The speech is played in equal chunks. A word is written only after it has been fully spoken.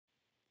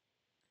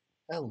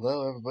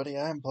Hello, everybody.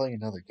 I'm playing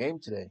another game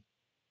today.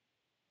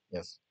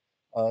 Yes.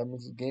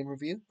 This is game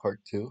review part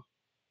two.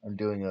 I'm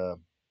doing a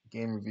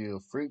game review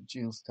of Fruit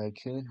Juice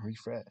Tycoon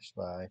Refreshed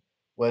by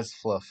Wes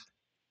Fluff.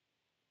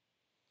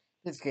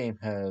 This game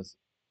has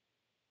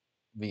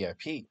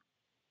VIP.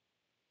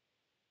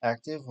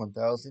 Active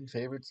 1,000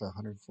 favorites,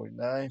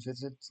 149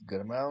 visits,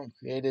 good amount.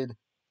 Created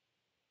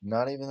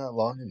not even that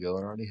long ago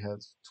and already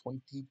has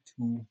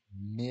 22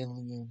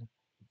 million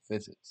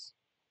visits.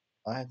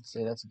 I have to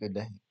say that's a good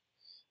day.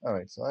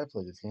 Alright, so I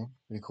played this game.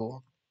 Pretty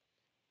cool.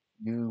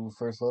 You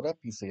first load up,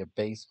 you see a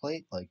base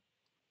plate, like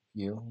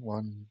you.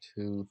 One,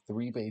 two,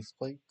 three base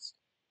plates.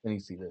 Then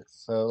you see this.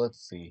 So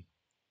let's see.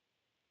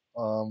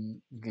 You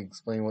can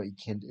explain what you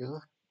can do.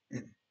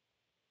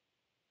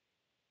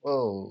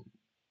 Whoa,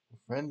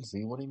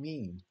 frenzy, what do you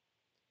mean?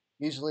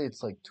 Usually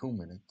it's like 2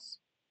 minutes.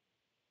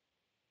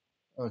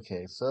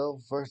 Okay,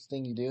 so first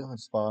thing you do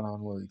is spawn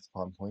on one of these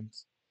spawn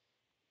points.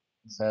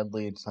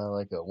 Sadly, it's not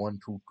like a one,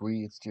 two,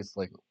 three. It's just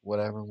like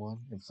whatever one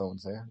if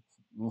someone's there.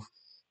 Oof.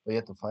 But you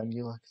have to find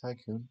you like a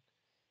tycoon.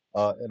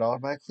 It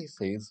automatically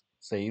saves,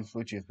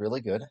 which is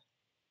really good.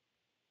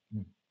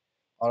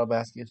 Auto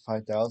basket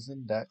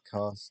 5,000. That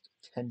costs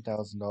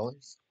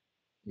 $10,000.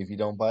 If you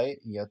don't buy it,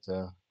 you have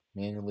to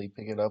manually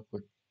pick it up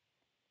with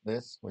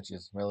this, which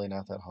is really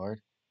not that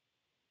hard.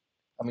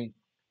 I mean,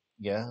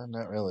 yeah,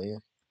 not really.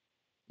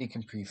 You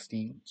can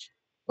prestige,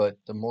 but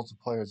the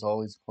multiplier is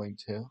always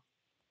 0.2.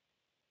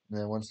 And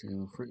then once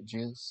you fruit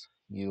juice,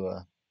 yeah,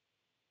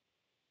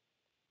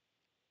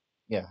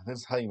 this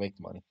is how you make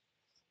the money.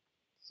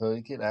 So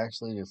you can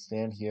actually just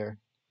stand here,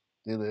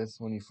 do this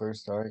when you first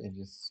start, and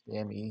just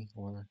spam E,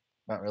 or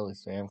not really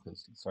spam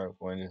because you start with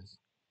oranges.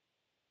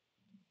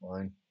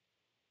 Fine.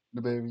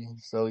 The baby.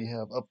 So you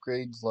have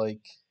upgrades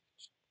like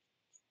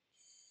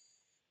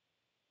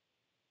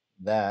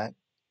that.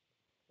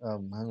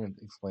 I'm gonna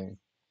explain.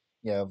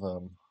 You have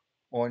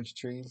orange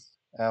trees,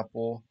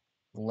 apple,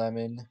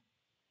 lemon,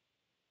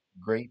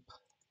 grape.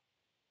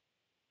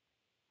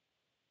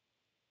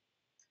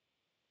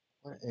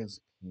 What is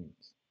pink?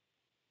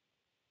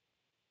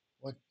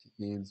 What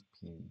is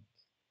pink?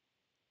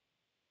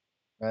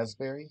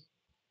 Raspberry,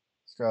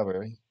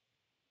 strawberry,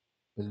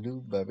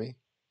 blueberry,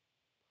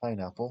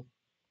 pineapple,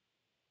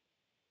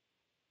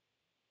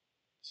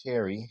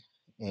 cherry,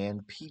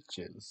 and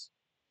peaches.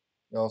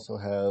 You also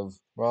have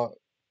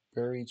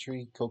berry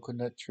tree,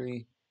 coconut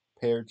tree,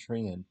 pear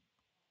tree, and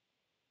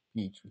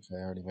peach, which I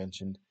already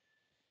mentioned.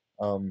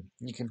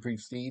 You can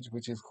prestige,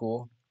 which is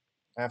cool.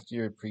 After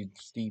your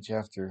prestige,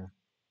 after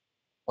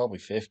probably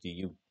 50,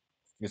 you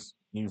just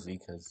usually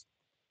because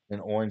an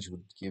orange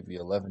would give you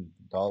 $11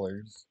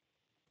 or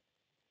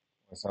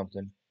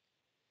something.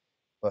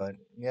 But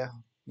yeah,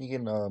 you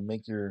can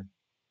make your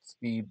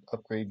speed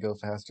upgrade go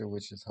faster,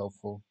 which is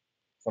helpful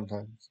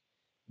sometimes.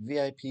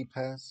 VIP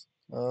pass,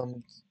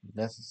 it's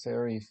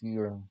necessary if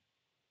you're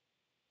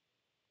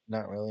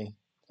not really.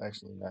 It's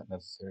actually not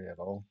necessary at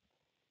all.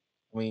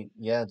 I mean,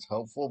 yeah, it's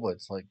helpful, but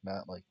it's like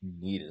not like you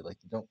need it. Like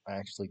you don't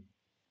actually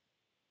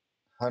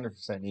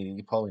 100% need it.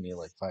 You probably need it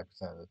like 5%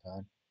 of the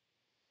time.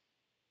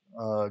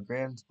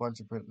 Grand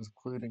bunch of printers,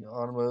 including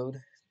on mode,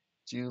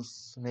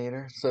 juice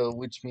nader. So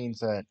which means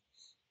that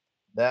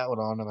would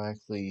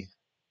automatically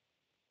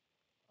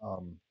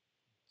um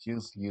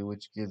juice you,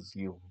 which gives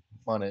you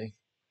money.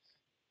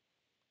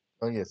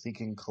 Oh yes, you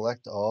can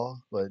collect all,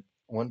 but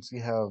once you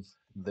have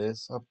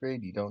this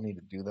upgrade, you don't need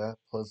to do that.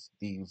 Plus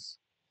these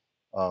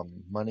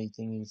money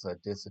thingies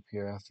that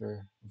disappear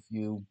after a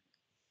few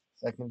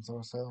seconds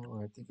or so,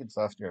 or I think it's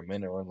after a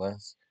minute or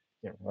less.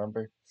 Can't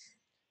remember.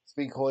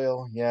 Speed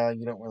coil, yeah,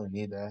 you don't really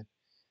need that.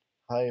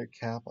 Higher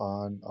cap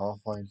on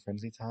offline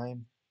frenzy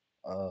time.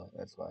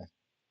 That's fine.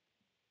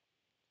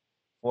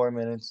 4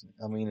 minutes.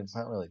 I mean, it's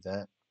not really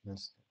that.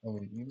 I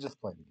mean, you just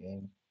play the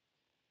game.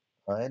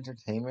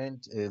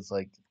 Entertainment is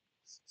like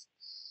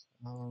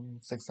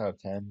 6 out of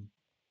 10.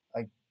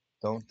 I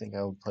don't think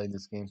I would play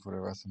this game for the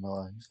rest of my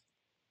life,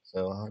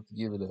 so I'll have to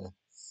give it a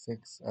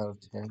 6 out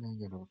of 10. I'm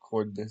gonna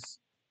record this.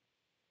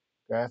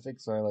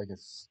 Graphics are like a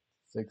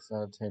 6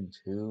 out of 10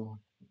 too.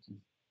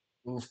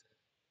 Oof.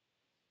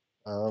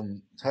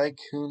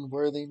 Tycoon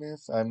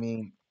worthiness. I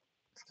mean,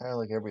 it's kind of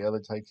like every other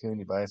tycoon.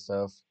 You buy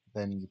stuff,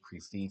 then you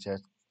prestige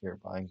it. You're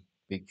buying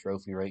big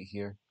trophy right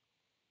here.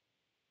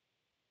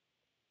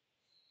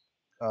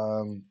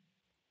 Um,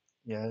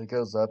 yeah, it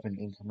goes up in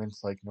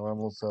increments like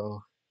normal,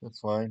 so that's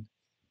fine.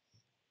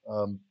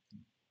 Um,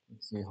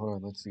 let's see, hold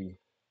on, let's see.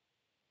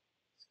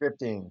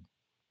 Scripting.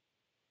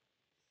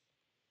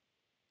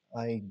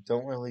 I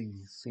don't really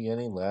see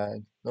any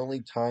lag. The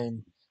only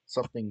time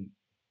something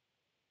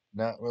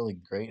not really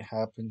great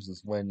happens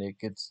is when it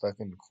gets stuck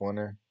in the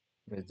corner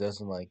and it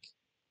doesn't like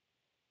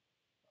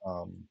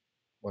um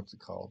what's it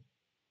called?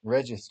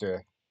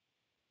 Register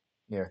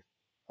here.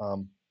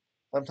 Um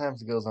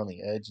Sometimes it goes on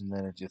the edge and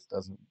then it just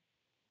doesn't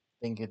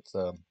think it's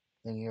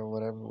thingy or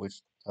whatever, which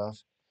is tough.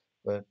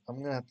 But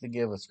I'm gonna have to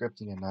give a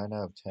scripting a 9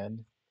 out of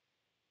 10.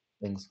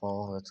 Things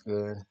fall, that's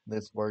good.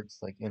 This works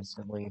like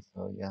instantly,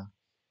 so yeah.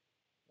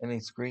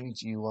 Any screen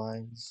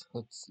GUIs?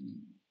 Let's see.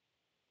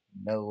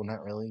 No,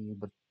 not really,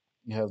 but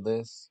you have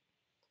this.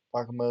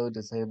 Pocket mode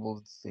disabled.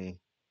 Let's see.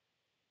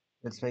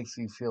 This makes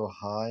you feel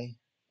high.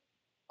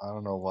 I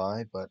don't know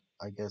why, but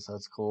I guess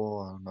that's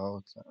cool. I don't know.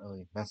 It's not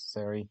really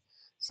necessary.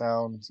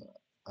 Sounds.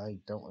 I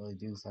don't really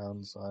do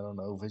sounds, so I don't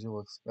know.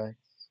 Visual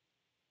effects.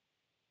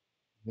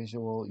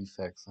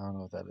 I don't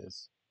know what that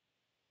is.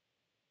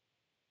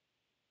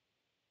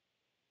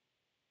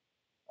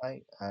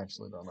 I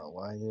actually don't know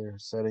why there are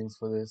settings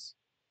for this.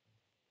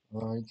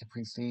 You can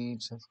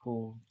prestige. That's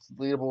cool.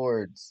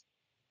 Leaderboards.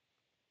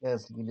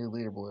 Yes, you can do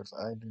leaderboards.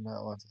 I do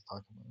not want to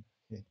talk about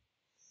it. Okay.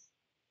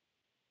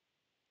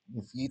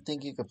 If you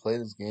think you could play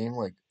this game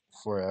like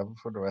forever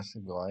for the rest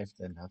of your life,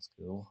 then that's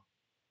cool.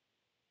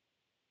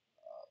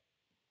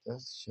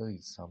 Let's show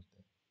you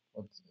something.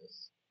 What's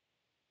this?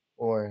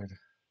 Or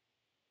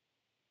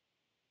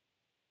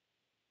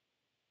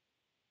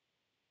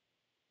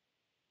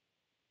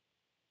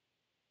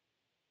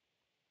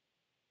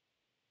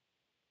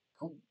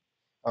cool.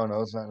 Oh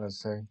no, it's not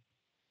necessary.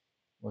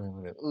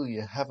 Whatever. Ooh,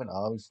 you have an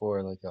obby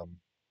for like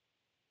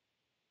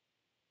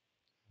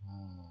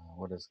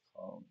what is it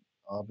called?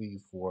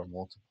 Obby for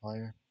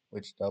multiplier,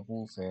 which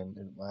doubles and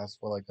it lasts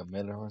for like a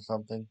minute or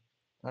something.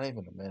 Not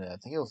even a minute. I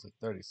think it was like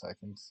 30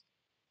 seconds.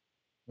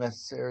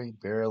 Necessary,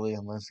 barely,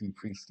 unless you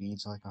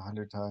prestige like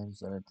 100 times,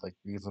 then it's like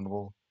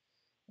reasonable.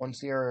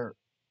 Once you're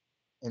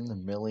in the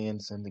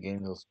millions, then the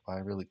game goes by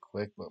really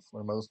quick. But for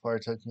the most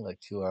part, it took me like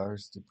 2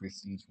 hours to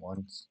prestige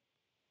once.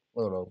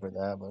 A little over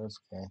that, but it's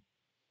okay.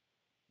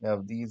 You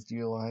have these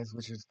GUIs,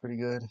 which is pretty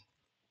good.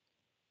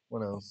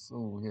 What else?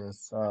 Oh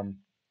yes.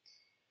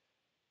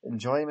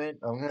 Enjoyment.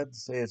 I'm gonna have to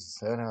say it's a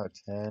 7 out of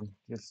 10.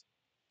 Just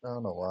I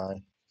don't know why.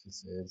 It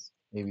just is.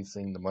 Maybe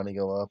seeing the money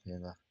go up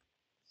and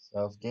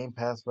stuff. Game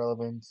Pass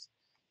relevance.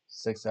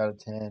 6 out of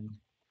 10.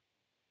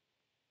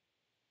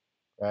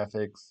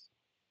 Graphics.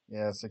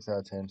 Yeah, 6 out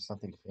of 10.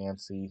 Something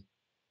fancy.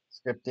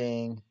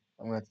 Scripting.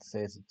 I'm gonna have to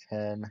say it's a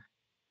 10.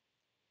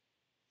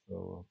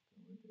 So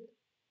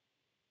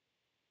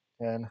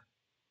 10.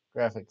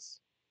 Graphics.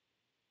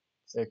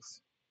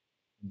 6.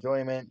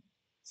 Enjoyment.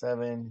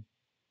 7.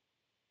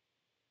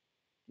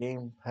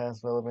 Game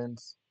Pass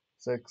relevance.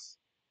 6.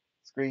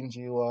 Screen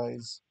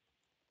GUIs.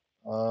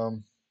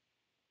 Um,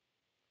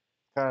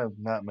 kind of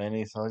not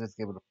many, so I'll just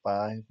give it a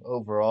 5.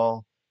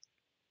 Overall,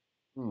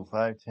 ooh,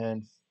 5,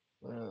 10,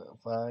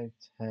 5,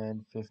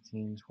 10,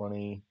 15,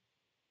 20,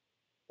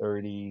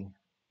 30,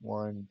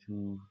 1,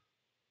 2,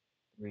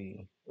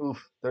 3.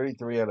 Oof,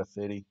 33 out of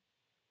 50.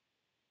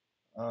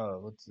 Oh,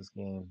 what's this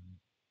game?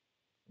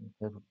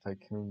 Type of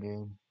tycoon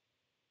game.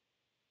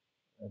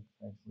 That's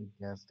actually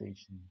gas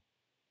station.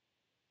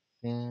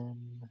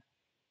 And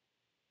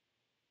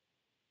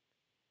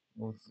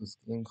what's this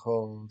game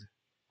called?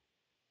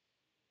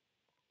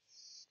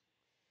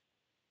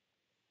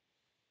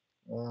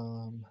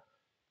 Um,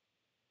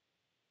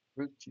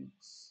 Fruit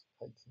Juice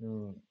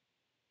Tycoon.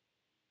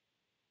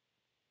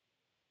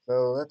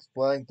 So that's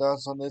my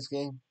thoughts on this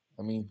game.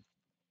 I mean,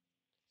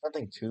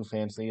 nothing too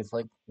fancy. It's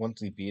like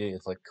once you beat it,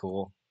 it's like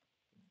cool.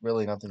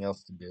 Really nothing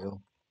else to do.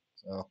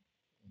 So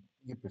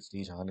you get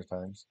prestige 100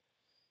 times.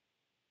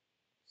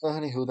 So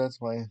anywho,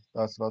 that's my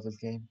thoughts about this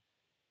game.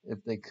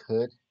 If they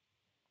could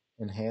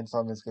enhance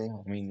on this game,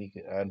 I mean, you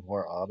could add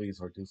more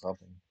obbies or do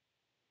something.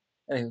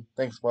 Anywho,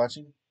 thanks for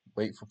watching.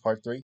 Wait for part 3.